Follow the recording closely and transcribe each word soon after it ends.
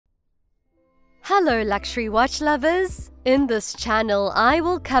Hello luxury watch lovers! In this channel, I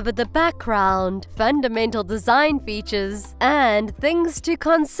will cover the background, fundamental design features, and things to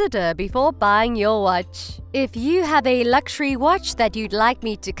consider before buying your watch. If you have a luxury watch that you'd like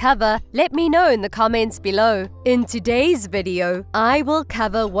me to cover, let me know in the comments below. In today's video, I will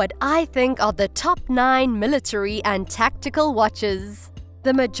cover what I think are the top 9 military and tactical watches.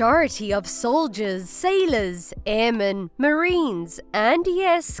 The majority of soldiers, sailors, airmen, marines, and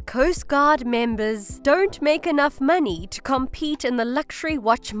yes, Coast Guard members don't make enough money to compete in the luxury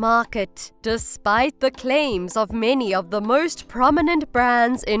watch market, despite the claims of many of the most prominent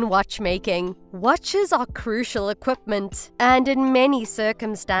brands in watchmaking. Watches are crucial equipment, and in many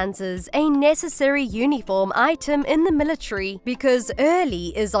circumstances, a necessary uniform item in the military, because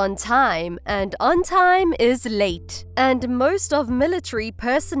early is on time, and on time is late. And most of military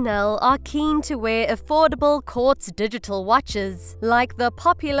personnel are keen to wear affordable quartz digital watches, like the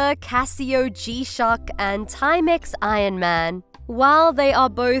popular Casio G-Shock and Timex Ironman. While they are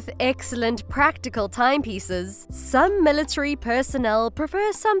both excellent practical timepieces, some military personnel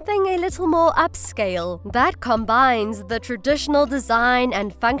prefer something a little more upscale that combines the traditional design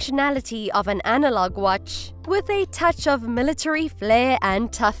and functionality of an analog watch with a touch of military flair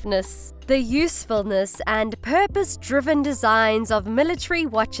and toughness. The usefulness and purpose-driven designs of military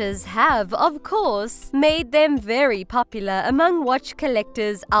watches have, of course, made them very popular among watch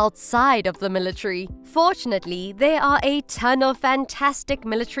collectors outside of the military. Fortunately, there are a ton of fantastic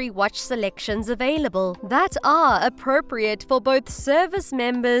military watch selections available that are appropriate for both service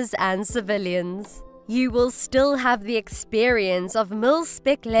members and civilians. You will still have the experience of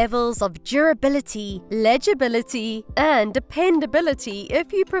mil-spec levels of durability, legibility, and dependability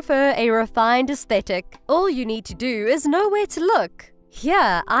if you prefer a refined aesthetic. All you need to do is know where to look.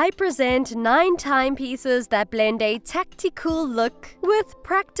 Here, I present 9 timepieces that blend a tactical look with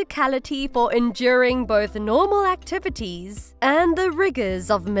practicality for enduring both normal activities and the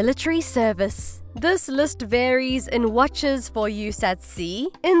rigors of military service. This list varies in watches for use at sea,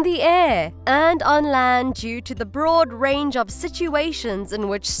 in the air, and on land due to the broad range of situations in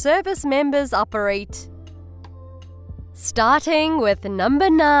which service members operate. Starting with number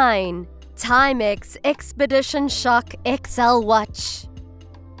 9. Timex Expedition Shock XL Watch.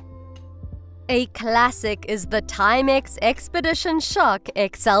 A classic is the Timex Expedition Shock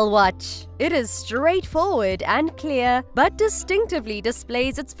XL watch. It is straightforward and clear, but distinctively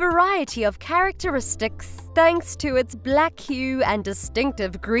displays its variety of characteristics thanks to its black hue and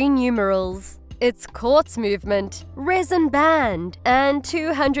distinctive green numerals. Its quartz movement, resin band, and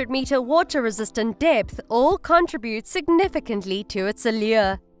 200-meter water-resistant depth all contribute significantly to its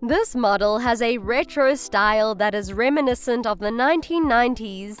allure. This model has a retro style that is reminiscent of the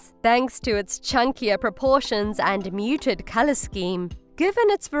 1990s, thanks to its chunkier proportions and muted color scheme. Given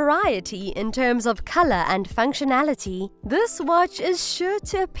its variety in terms of color and functionality, this watch is sure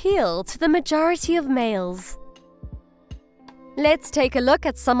to appeal to the majority of males. Let's take a look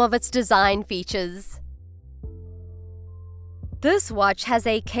at some of its design features. This watch has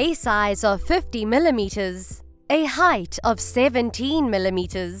a case size of 50 millimeters, a height of 17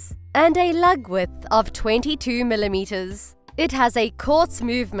 millimeters, and a lug width of 22 millimeters. It has a quartz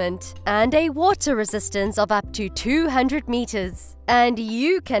movement and a water resistance of up to 200 meters, and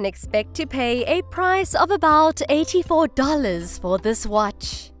you can expect to pay a price of about $84 for this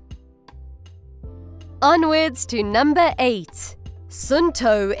watch. Onwards to number 8.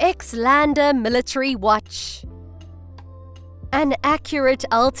 Suunto X-Lander Military Watch. An accurate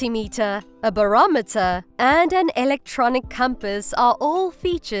altimeter, a barometer, and an electronic compass are all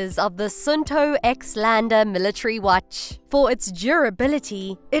features of the Suunto X-Lander military watch. For its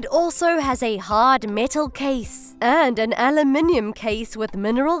durability, it also has a hard metal case and an aluminium case with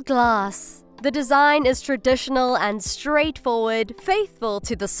mineral glass. The design is traditional and straightforward, faithful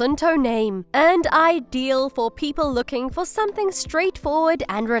to the Suunto name, and ideal for people looking for something straightforward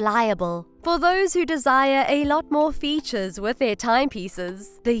and reliable. For those who desire a lot more features with their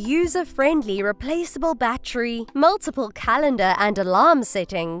timepieces, the user-friendly replaceable battery, multiple calendar and alarm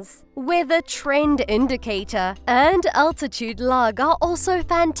settings, weather trend indicator, and altitude log are also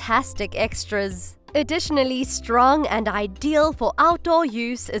fantastic extras. Additionally, strong and ideal for outdoor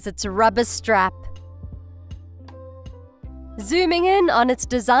use is its rubber strap. Zooming in on its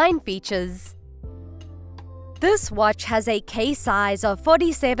design features. This watch has a case size of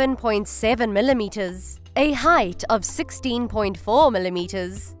 47.7 millimeters, a height of 16.4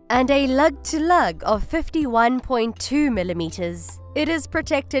 millimeters, and a lug-to-lug of 51.2 millimeters. It is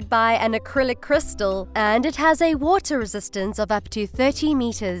protected by an acrylic crystal, and it has a water resistance of up to 30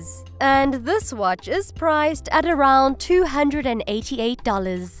 meters. And this watch is priced at around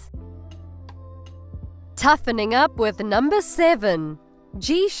 $288. Toughening up with number 7.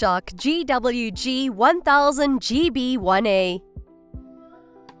 G-Shock GWG 1000GB1A.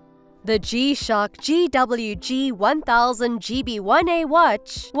 The G-Shock GWG 1000GB1A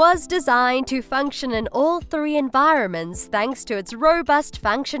watch was designed to function in all 3 environments thanks to its robust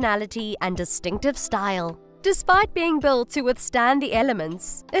functionality and distinctive style. Despite being built to withstand the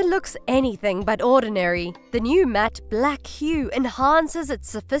elements, it looks anything but ordinary. The new matte black hue enhances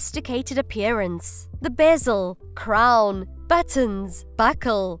its sophisticated appearance. The bezel, crown, buttons,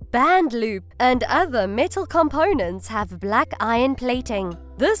 buckle, band loop, and other metal components have black iron plating.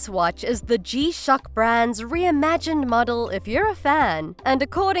 This watch is the G-Shock brand's reimagined model if you're a fan, and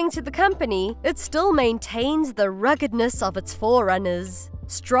according to the company, it still maintains the ruggedness of its forerunners.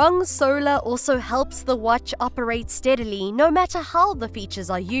 Strong solar also helps the watch operate steadily no matter how the features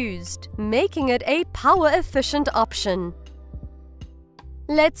are used, making it a power-efficient option.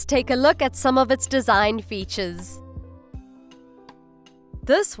 Let's take a look at some of its design features.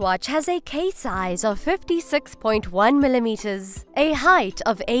 This watch has a case size of 56.1mm, a height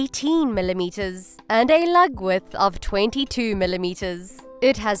of 18mm, and a lug width of 22mm.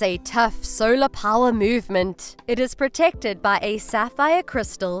 It has a tough solar power movement. It is protected by a sapphire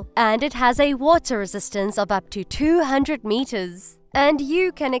crystal, and it has a water resistance of up to 200 meters. And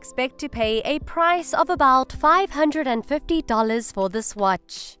you can expect to pay a price of about $550 for this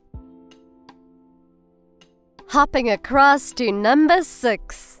watch. Hopping across to number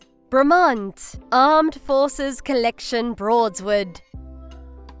 6. Bremont Armed Forces Collection Broadsword.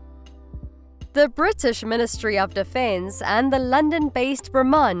 The British Ministry of Defence and the London-based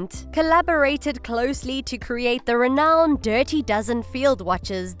Bremont collaborated closely to create the renowned Dirty Dozen field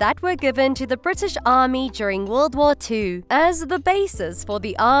watches that were given to the British Army during World War II as the basis for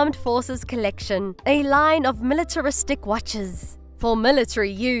the Armed Forces Collection, a line of militaristic watches. For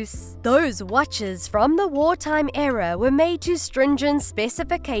military use, those watches from the wartime era were made to stringent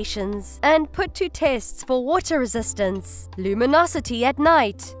specifications and put to tests for water resistance, luminosity at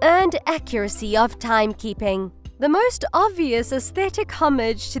night, and accuracy of timekeeping. The most obvious aesthetic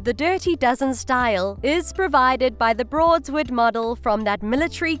homage to the Dirty Dozen style is provided by the Broadsword model from that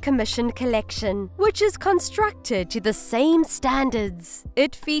military commissioned collection, which is constructed to the same standards.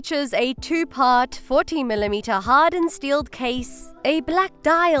 It features a 2-part 40mm hardened steel case, a black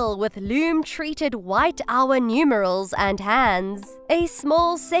dial with loom-treated white hour numerals and hands, a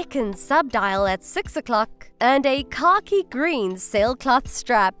small second sub-dial at 6 o'clock, and a khaki green sailcloth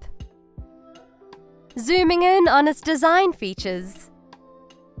strap. Zooming in on its design features.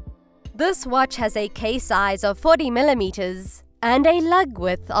 This watch has a case size of 40mm and a lug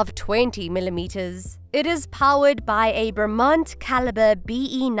width of 20mm. It is powered by a Bremont caliber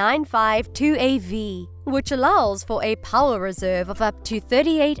BE952AV, which allows for a power reserve of up to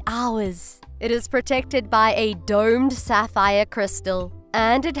 38 hours. It is protected by a domed sapphire crystal,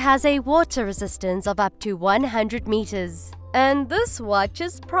 and it has a water resistance of up to 100 meters. And this watch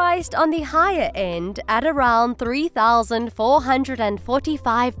is priced on the higher end at around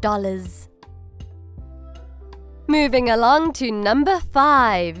 $3,445. Moving along to number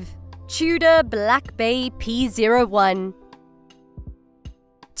 5. Tudor Black Bay P01.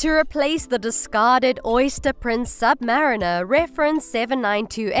 To replace the discarded Oyster Prince Submariner reference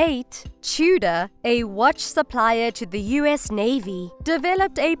 7928, Tudor, a watch supplier to the US Navy,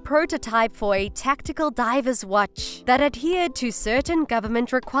 developed a prototype for a tactical diver's watch that adhered to certain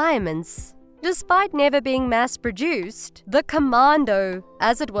government requirements. Despite never being mass-produced, the Commando,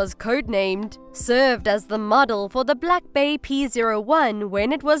 as it was codenamed, served as the model for the Black Bay P01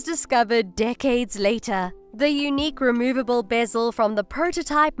 when it was discovered decades later. The unique removable bezel from the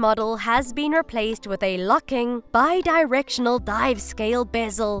prototype model has been replaced with a locking, bi-directional dive-scale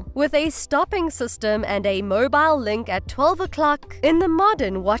bezel, with a stopping system and a mobile link at 12 o'clock in the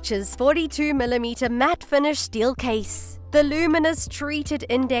modern watch's 42mm matte finish steel case. The luminous treated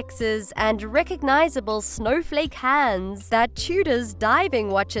indexes and recognizable snowflake hands that Tudor's diving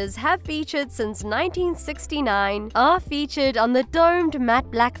watches have featured since 1969 are featured on the domed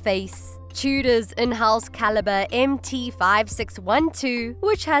matte black face. Tudor's in-house caliber MT5612,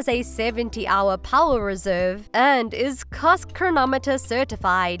 which has a 70-hour power reserve and is COSC chronometer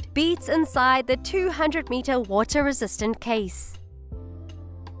certified, beats inside the 200-meter water-resistant case.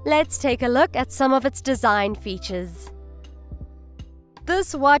 Let's take a look at some of its design features.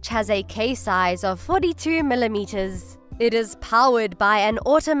 This watch has a case size of 42mm. It is powered by an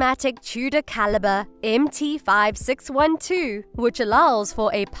automatic Tudor caliber MT5612, which allows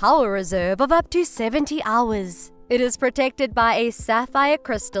for a power reserve of up to 70 hours. It is protected by a sapphire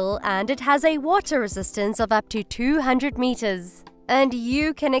crystal and it has a water resistance of up to 200 meters. and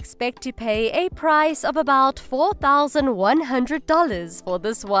you can expect to pay a price of about $4,100 for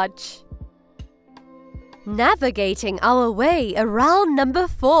this watch. Navigating our way around number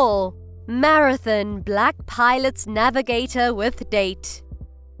 4. Marathon Black Pilot's Navigator with date.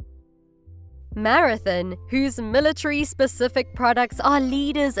 Marathon, whose military-specific products are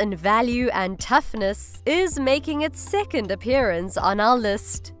leaders in value and toughness, is making its second appearance on our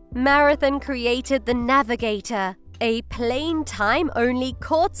list. Marathon created the Navigator, a plain time-only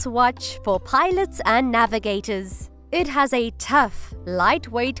quartz watch for pilots and navigators. It has a tough,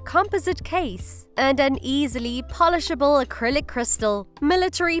 lightweight composite case and an easily polishable acrylic crystal.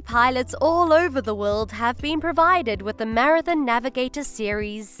 Military pilots all over the world have been provided with the Marathon Navigator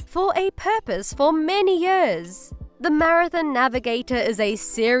series for a purpose for many years. The Marathon Navigator is a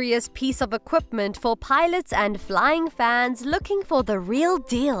serious piece of equipment for pilots and flying fans looking for the real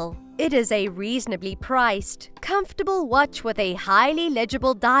deal. It is a reasonably priced, comfortable watch with a highly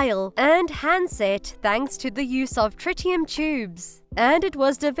legible dial and handset thanks to the use of tritium tubes. And it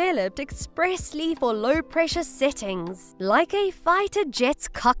was developed expressly for low-pressure settings, like a fighter jet's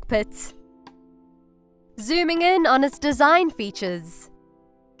cockpit. Zooming in on its design features.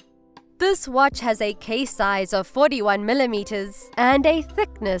 This watch has a case size of 41mm and a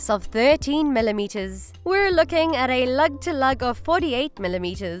thickness of 13mm. We're looking at a lug-to-lug of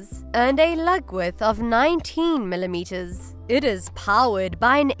 48mm and a lug width of 19mm. It is powered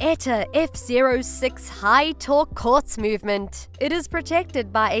by an ETA F06 high-torque quartz movement. It is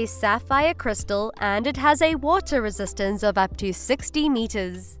protected by a sapphire crystal and it has a water resistance of up to 60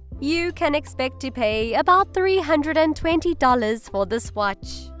 meters. You can expect to pay about $320 for this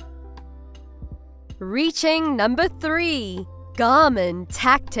watch. Reaching number 3. Garmin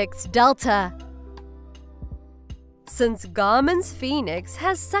Tactix Delta. Since Garmin's Phoenix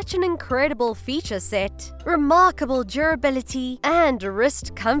has such an incredible feature set, remarkable durability, and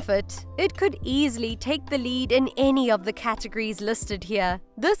wrist comfort, it could easily take the lead in any of the categories listed here.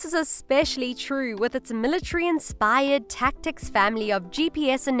 This is especially true with its military-inspired Tactix family of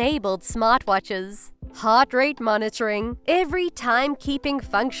GPS-enabled smartwatches. Heart rate monitoring, every timekeeping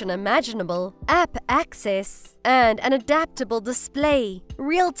function imaginable, app access, and an adaptable display,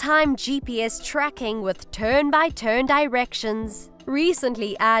 real-time GPS tracking with turn-by-turn directions,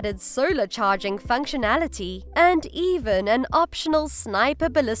 recently added solar charging functionality, and even an optional sniper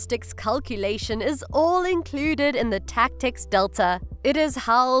ballistics calculation is all included in the Tactix Delta. It is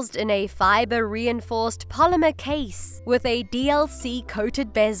housed in a fiber-reinforced polymer case with a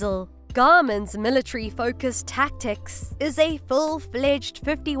DLC-coated bezel. Garmin's military-focused Tactix is a full-fledged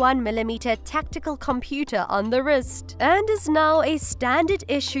 51mm tactical computer on the wrist and is now a standard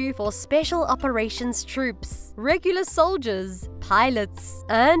issue for special operations troops, regular soldiers, pilots,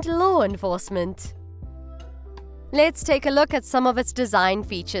 and law enforcement. Let's take a look at some of its design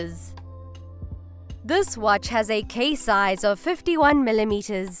features. This watch has a case size of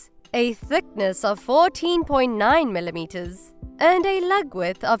 51mm, a thickness of 14.9mm, and a lug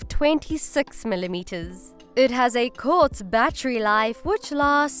width of 26mm. It has a quartz battery life which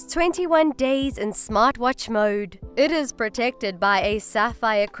lasts 21 days in smartwatch mode. It is protected by a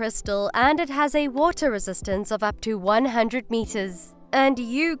sapphire crystal and it has a water resistance of up to 100 meters. And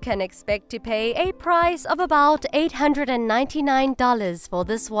you can expect to pay a price of about $899 for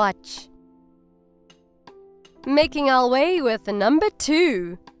this watch. Making our way with number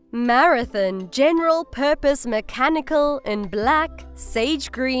 2. Marathon General Purpose Mechanical in black, sage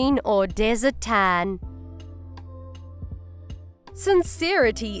green, or desert tan.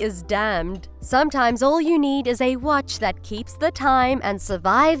 Sincerity is damned. Sometimes all you need is a watch that keeps the time and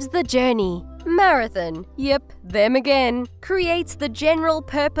survives the journey. Marathon, yep, them again, creates the General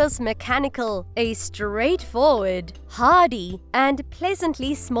Purpose Mechanical, a straightforward, hardy, and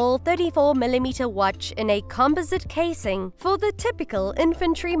pleasantly small 34mm watch in a composite casing for the typical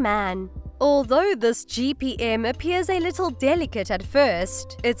infantryman. Although this GPM appears a little delicate at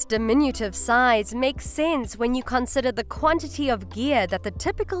first, its diminutive size makes sense when you consider the quantity of gear that the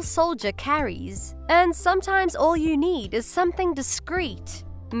typical soldier carries. And sometimes all you need is something discreet.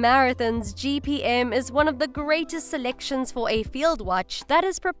 Marathon's GPM is one of the greatest selections for a field watch that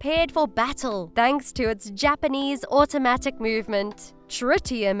is prepared for battle thanks to its Japanese automatic movement,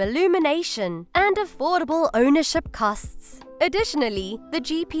 tritium illumination, and affordable ownership costs. Additionally, the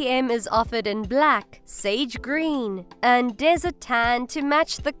GPM is offered in black, sage green, and desert tan to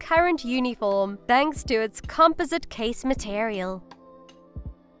match the current uniform thanks to its composite case material.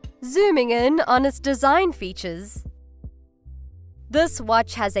 Zooming in on its design features. This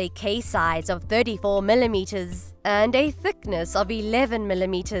watch has a case size of 34mm and a thickness of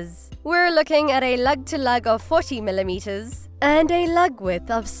 11mm. We're looking at a lug-to-lug of 40mm and a lug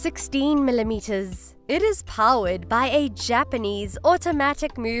width of 16 millimeters. It is powered by a Japanese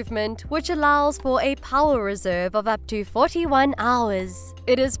automatic movement which allows for a power reserve of up to 41 hours.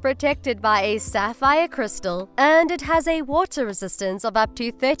 It is protected by a sapphire crystal and it has a water resistance of up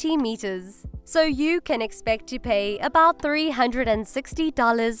to 30 meters. So you can expect to pay about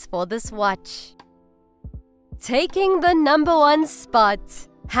 $360 for this watch. Taking the #1 spot,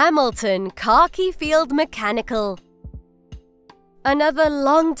 Hamilton Khaki Field Mechanical. Another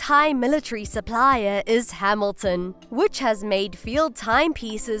long-time military supplier is Hamilton, which has made field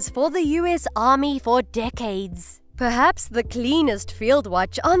timepieces for the US Army for decades. Perhaps the cleanest field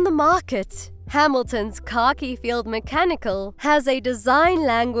watch on the market. Hamilton's Khaki Field Mechanical has a design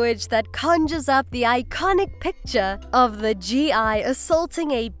language that conjures up the iconic picture of the GI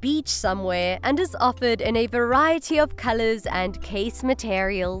assaulting a beach somewhere and is offered in a variety of colors and case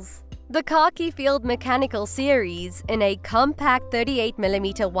materials. The Khaki Field Mechanical series, in a compact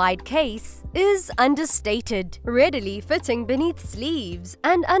 38mm wide case, is understated, readily fitting beneath sleeves,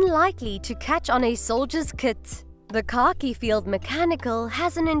 and unlikely to catch on a soldier's kit. The Khaki Field Mechanical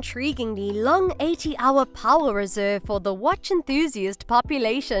has an intriguingly long 80-hour power reserve for the watch enthusiast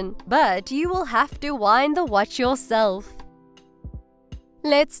population, but you will have to wind the watch yourself.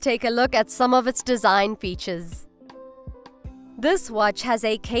 Let's take a look at some of its design features. This watch has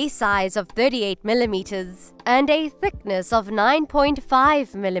a case size of 38 millimeters and a thickness of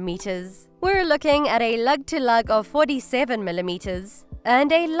 9.5 millimeters. We're looking at a lug-to-lug of 47 millimeters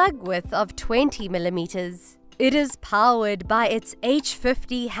and a lug width of 20 millimeters. It is powered by its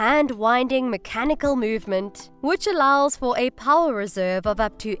H50 hand-winding mechanical movement, which allows for a power reserve of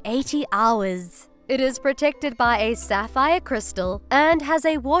up to 80 hours. It is protected by a sapphire crystal and has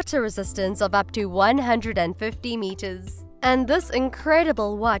a water resistance of up to 150 meters. And this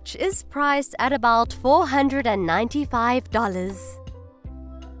incredible watch is priced at about $495.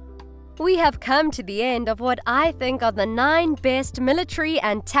 We have come to the end of what I think are the 9 best military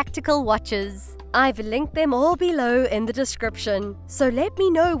and tactical watches. I've linked them all below in the description, so let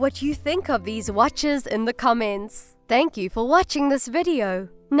me know what you think of these watches in the comments. Thank you for watching this video.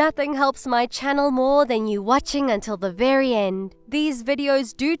 Nothing helps my channel more than you watching until the very end. These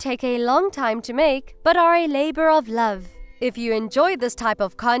videos do take a long time to make, but are a labor of love. If you enjoy this type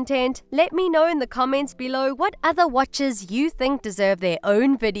of content, let me know in the comments below what other watches you think deserve their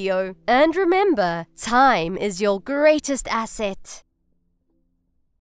own video. And remember, time is your greatest asset.